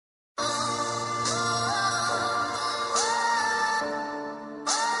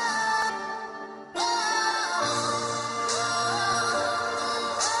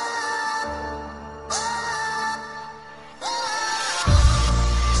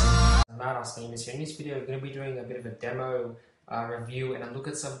MadAssGamers here. In this video, we're going to be doing a bit of a demo review and a look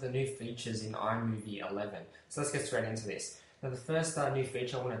at some of the new features in iMovie11. So let's get straight into this. Now, the first new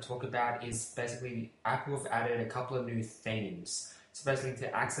feature I want to talk about is basically Apple have added a couple of new themes. So basically,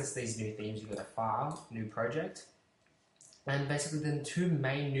 to access these new themes, you've got a file, new project, and basically the two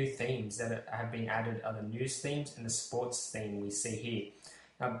main new themes that have been added are the news themes and the sports theme we see here.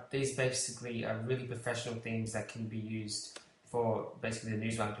 Now, these basically are really professional themes that can be used for, basically the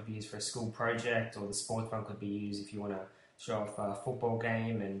news one could be used for a school project, or the sports one could be used if you want to show off a football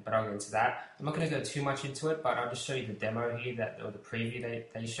game, but I'll go into that. I'm not going to go too much into it, but I'll just show you the demo here, or the preview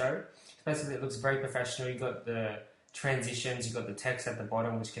they showed. So basically it looks very professional. You've got the transitions, you've got the text at the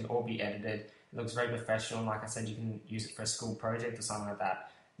bottom, which can all be edited. It looks very professional. Like I said, you can use it for a school project or something like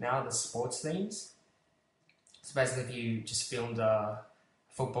that. Now the sports themes. So basically if you just filmed a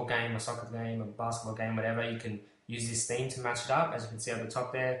football game, a soccer game, a basketball game, whatever, you can use this theme to match it up. As you can see at the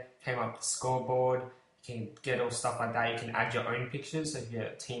top there, came up the scoreboard. You can get all stuff like that. You can add your own pictures. So if your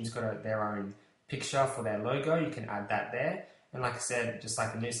team's got their own picture for their logo, you can add that there. And like I said, just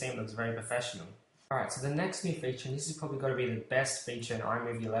like the new theme, it looks very professional. Alright, so the next new feature, and this is probably going to be the best feature in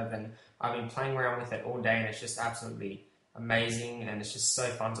iMovie11. I've been playing around with it all day and it's just absolutely amazing and it's just so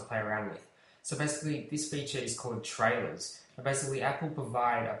fun to play around with. So basically, this feature is called trailers. And basically, Apple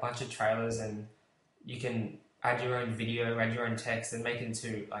provide a bunch of trailers and you can add your own video, add your own text and make it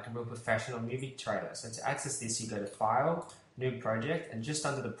into like a real professional movie trailer. So to access this, you go to File, New Project, and just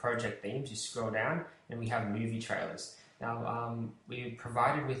under the project themes, you scroll down and we have movie trailers. Now, we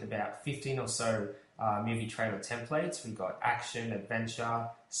provided with about 15 or so movie trailer templates. We got action, adventure,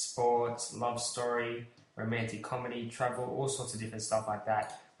 sports, love story, romantic comedy, travel, all sorts of different stuff like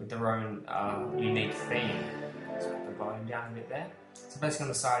that with their own unique theme. So put the volume down a bit there. So basically on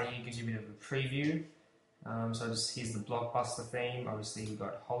the side here, it gives you a bit of a preview. So just here's the blockbuster theme. Obviously you've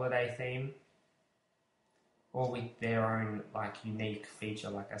got holiday theme, all with their own like unique feature,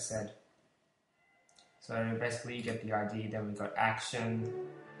 like I said. So basically you get the idea. Then we've got action,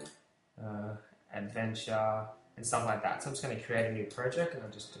 adventure, and stuff like that. So I'm just going to create a new project and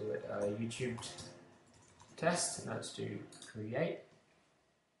I'll just do it YouTube test, and let's do create.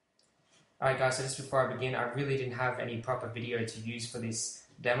 Alright guys, so just before I begin, I really didn't have any proper video to use for this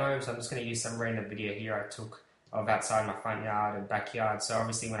demo, so I'm just going to use some random video here I took of outside my front yard and backyard. So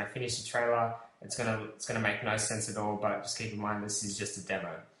obviously when I finish the trailer, it's gonna make no sense at all, but just keep in mind this is just a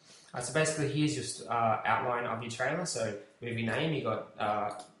demo. So basically here's just outline of your trailer. So movie name, you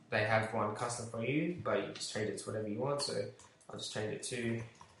got they have one custom for you, but you just change it to whatever you want. So I'll just change it to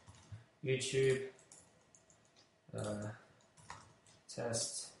YouTube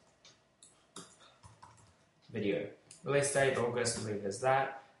test video. Release date August, leave it as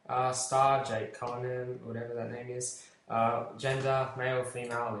that. Star Jake Cullinan, whatever that name is. Gender male,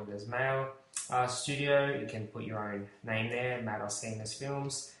 female, leave it as male. Studio, you can put your own name there. MadAssGamers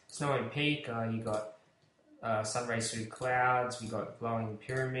Films. Snow and Peak, you got sun rays through clouds. We got glowing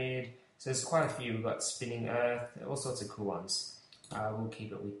pyramid. So there's quite a few. We've got spinning earth. All sorts of cool ones. We'll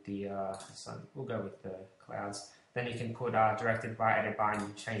keep it with the sun. We'll go with the clouds. Then you can put directed by, edit by, and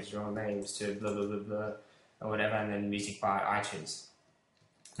you change your own names to blah blah blah blah or whatever, and then music by iTunes.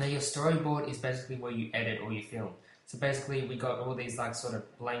 Now your storyboard is basically where you edit or you film. So basically we got all these like sort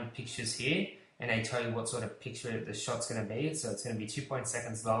of blank pictures here, and they tell you what sort of picture the shot's going to be. So it's going to be 2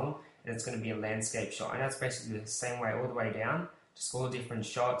 seconds long, and it's going to be a landscape shot, and that's basically the same way all the way down. Just all different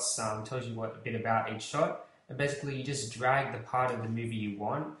shots, tells you a bit about each shot, and basically you just drag the part of the movie you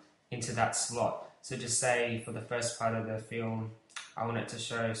want into that slot. So just say for the first part of the film, I want it to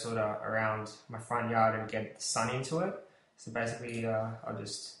show sort of around my front yard and get the sun into it. So basically I'll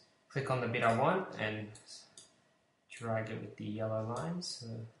just click on the bit I want and drag it with the yellow lines.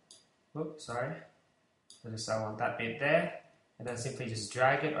 Oops, sorry. So just I want that bit there, and then simply just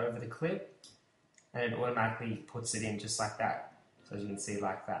drag it over the clip and it automatically puts it in just like that. So as you can see,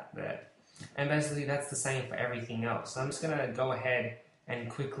 like that there. And basically that's the same for everything else. So I'm just going to go ahead and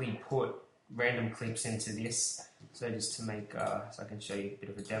quickly put random clips into this. So just to make, so I can show you a bit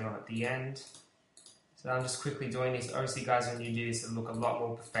of a demo at the end. So I'm just quickly doing this. Obviously guys, when you do this, it'll look a lot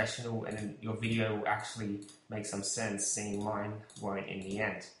more professional and then your video will actually make some sense, seeing mine won't in the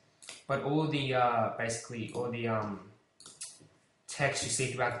end. But all the, basically all the text you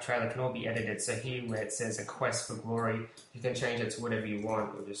see throughout the trailer can all be edited. So here where it says a quest for glory, you can change it to whatever you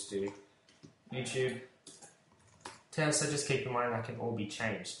want. We'll just do YouTube test. So just keep in mind that can all be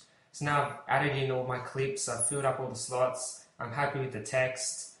changed. So now I've added in all my clips, I've filled up all the slots, I'm happy with the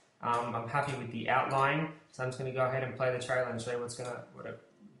text, I'm happy with the outline, so I'm just going to go ahead and play the trailer and show you what it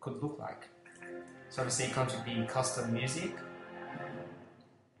could look like. So obviously it comes with the custom music.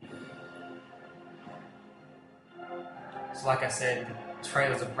 So like I said, the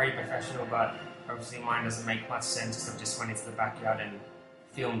trailers are pretty professional, but obviously mine doesn't make much sense, so I just went into the backyard and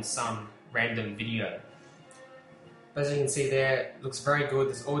filmed some random video. As you can see there, it looks very good.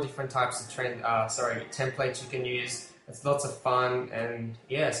 There's all different types of templates you can use. It's lots of fun, and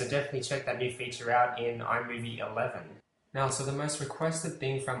yeah, so definitely check that new feature out in iMovie 11. Now, so the most requested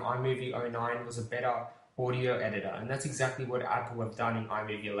thing from iMovie09 was a better audio editor, and that's exactly what Apple have done in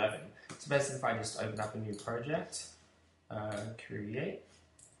iMovie 11. So basically, if I just open up a new project, create,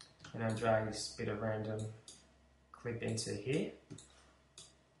 and I drag this bit of random clip into here.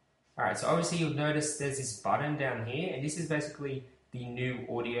 Alright, so obviously you'll notice there's this button down here, and this is basically the new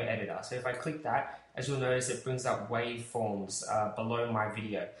audio editor. So if I click that, as you'll notice, it brings up waveforms below my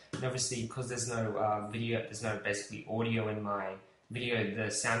video. And obviously, because there's no there's no basically audio in my video, the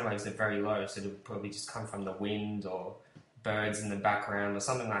sound waves are very low, so it'll probably just come from the wind or birds in the background or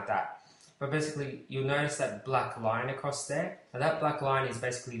something like that. But basically, you'll notice that black line across there. Now that black line is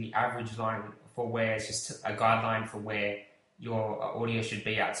basically the average line for where it's just a guideline for where your audio should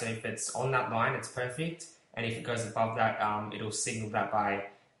be at. So if it's on that line, it's perfect, and if it goes above that, it'll signal that by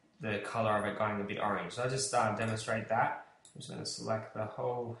the color of it going a bit orange. So I'll just demonstrate that. I'm just going to select the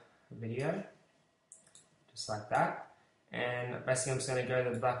whole video, just like that, and basically I'm just going to go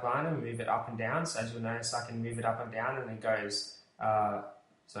to the black line and move it up and down. So as you'll notice, I can move it up and down, and it goes,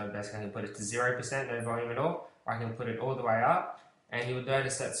 so basically I can put it to 0%, no volume at all, or I can put it all the way up, and you'll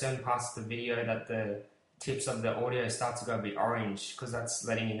notice that certain parts of the video that the tips of the audio start to go a bit orange, because that's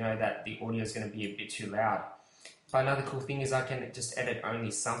letting you know that the audio is going to be a bit too loud. But another cool thing is I can just edit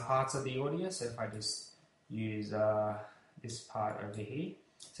only some parts of the audio. So if I just use this part over here,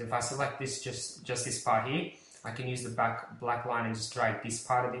 so if I select this just this part here, I can use the black line and just drag this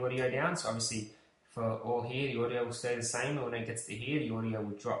part of the audio down. So obviously for all here, the audio will stay the same, and when it gets to here, the audio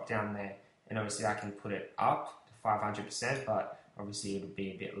will drop down there. And obviously I can put it up to 500%, but obviously it'll be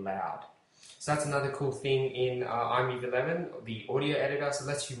a bit loud. So that's another cool thing in iMovie 11, the audio editor, so it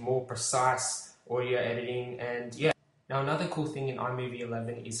lets you more precise audio editing. And yeah, now another cool thing in iMovie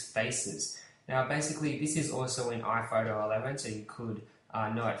 11 is faces. Now basically this is also in iPhoto 11, so you could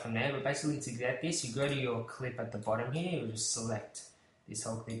know it from there, but basically to get this, you go to your clip at the bottom here, you just select this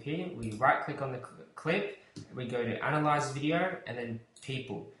whole clip here, we right click on the clip, we go to Analyze Video, and then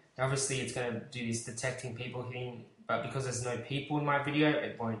People. Now obviously it's going to do this detecting people thing, but because there's no people in my video,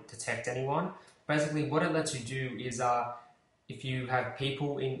 it won't detect anyone. Basically, what it lets you do is, if you have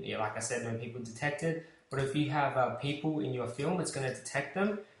people in, like I said, no people detected, but if you have people in your film, it's going to detect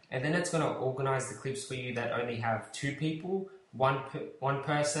them, and then it's going to organize the clips for you that only have 2 people, one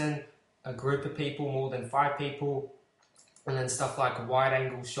person, a group of people, more than 5 people, and then stuff like wide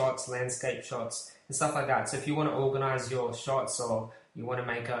angle shots, landscape shots, and stuff like that. So if you want to organize your shots, or you want to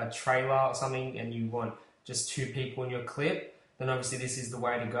make a trailer or something, and you want just 2 people in your clip, then obviously this is the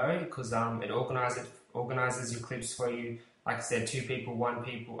way to go, because it organizes your clips for you. Like I said, 2 people, one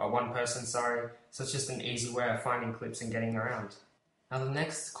person, sorry. So it's just an easy way of finding clips and getting around. Now the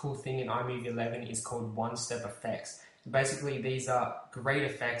next cool thing in iMovie 11 is called one-step effects. Basically, these are great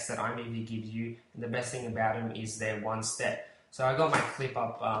effects that iMovie gives you, and the best thing about them is they're one step. So I got my clip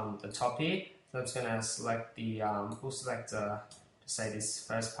up the top here, so I'm just going to select we'll select, say this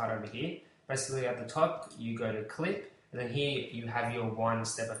first part over here. Basically at the top, you go to clip, and then here you have your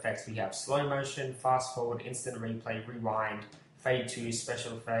one-step effects. We have slow motion, fast forward, instant replay, rewind, fade to,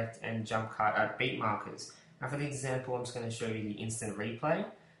 special effect, and jump cut at beat markers. Now for the example, I'm just going to show you the instant replay.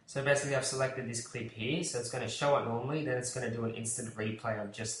 So basically I've selected this clip here, so it's going to show it normally, then it's going to do an instant replay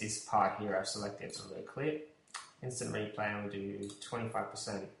of just this part here I've selected. So we'll go clip, instant replay, and we'll do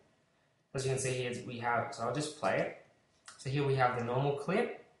 25%. As you can see here, we have, so I'll just play it. So here we have the normal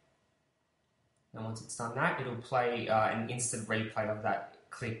clip. And once it's done that, it'll play an instant replay of that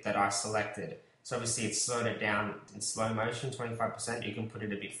clip that I selected. So obviously it's slowed it down in slow motion, 25%. You can put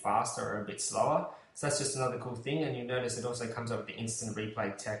it a bit faster or a bit slower. So that's just another cool thing. And you notice it also comes up with the instant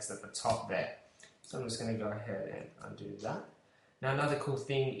replay text at the top there. So I'm just going to go ahead and undo that. Now another cool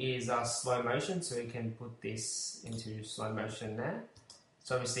thing is slow motion. So we can put this into slow motion there.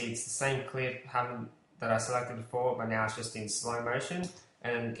 So obviously it's the same clip that I selected before, but now it's just in slow motion.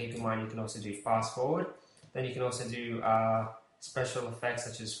 And keep in mind, you can also do fast forward. Then you can also do special effects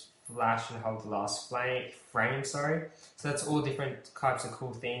such as flash and hold the last frame. So that's all different types of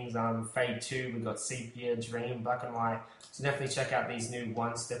cool things. Fade to, we've got sepia, dream, black and white. So definitely check out these new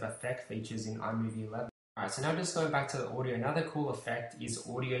one-step effect features in iMovie 11. Alright, so now just going back to the audio, another cool effect is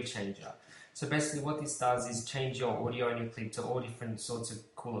audio changer. So basically what this does is change your audio and your clip to all different sorts of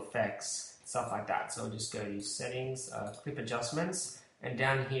cool effects, stuff like that. So I'll just go to settings, clip adjustments. and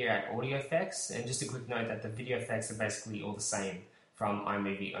down here at audio effects, and just a quick note that the video effects are basically all the same from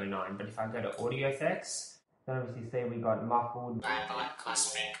iMovie11, but if I go to audio effects, then obviously see we got muffled,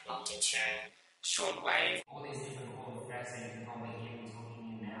 cosmic, multi-tune, shortwave, all these different cool effects that you can probably hear me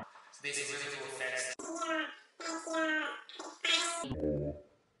talking in now. So these are really cool effects.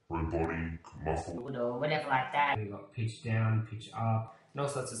 Robotic, muffled, or whatever like that. We got pitch down, pitch up, and all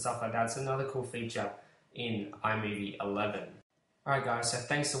sorts of stuff like that. It's another cool feature in iMovie11. Alright guys, so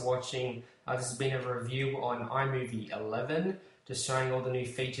thanks for watching. This has been a review on iMovie11, just showing all the new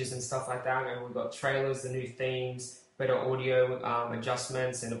features and stuff like that. And we've got trailers, the new themes, better audio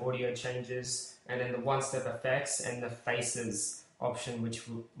adjustments and audio changes, and then the one-step effects and the faces option, which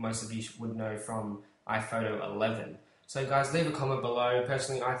most of you would know from iPhoto 11. So guys, leave a comment below.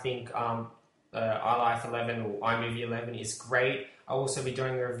 Personally, I think iLife11 or iMovie11 is great. I'll also be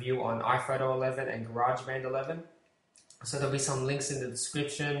doing a review on iPhoto 11 and GarageBand 11. So there'll be some links in the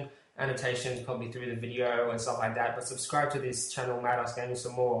description, annotations probably through the video and stuff like that. But subscribe to this channel, MadAssGamers, for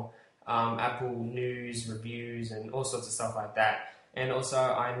more Apple news, reviews, and all sorts of stuff like that. And also,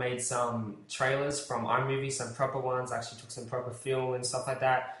 I made some trailers from iMovie, some proper ones. I actually took some proper film and stuff like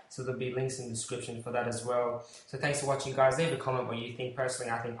that. So there'll be links in the description for that as well. So thanks for watching, guys. Leave a comment what you think.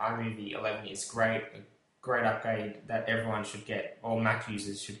 Personally, I think iMovie11 is great. A great upgrade that everyone should get, or Mac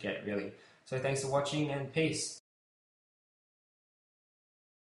users should get, really. So thanks for watching, and peace.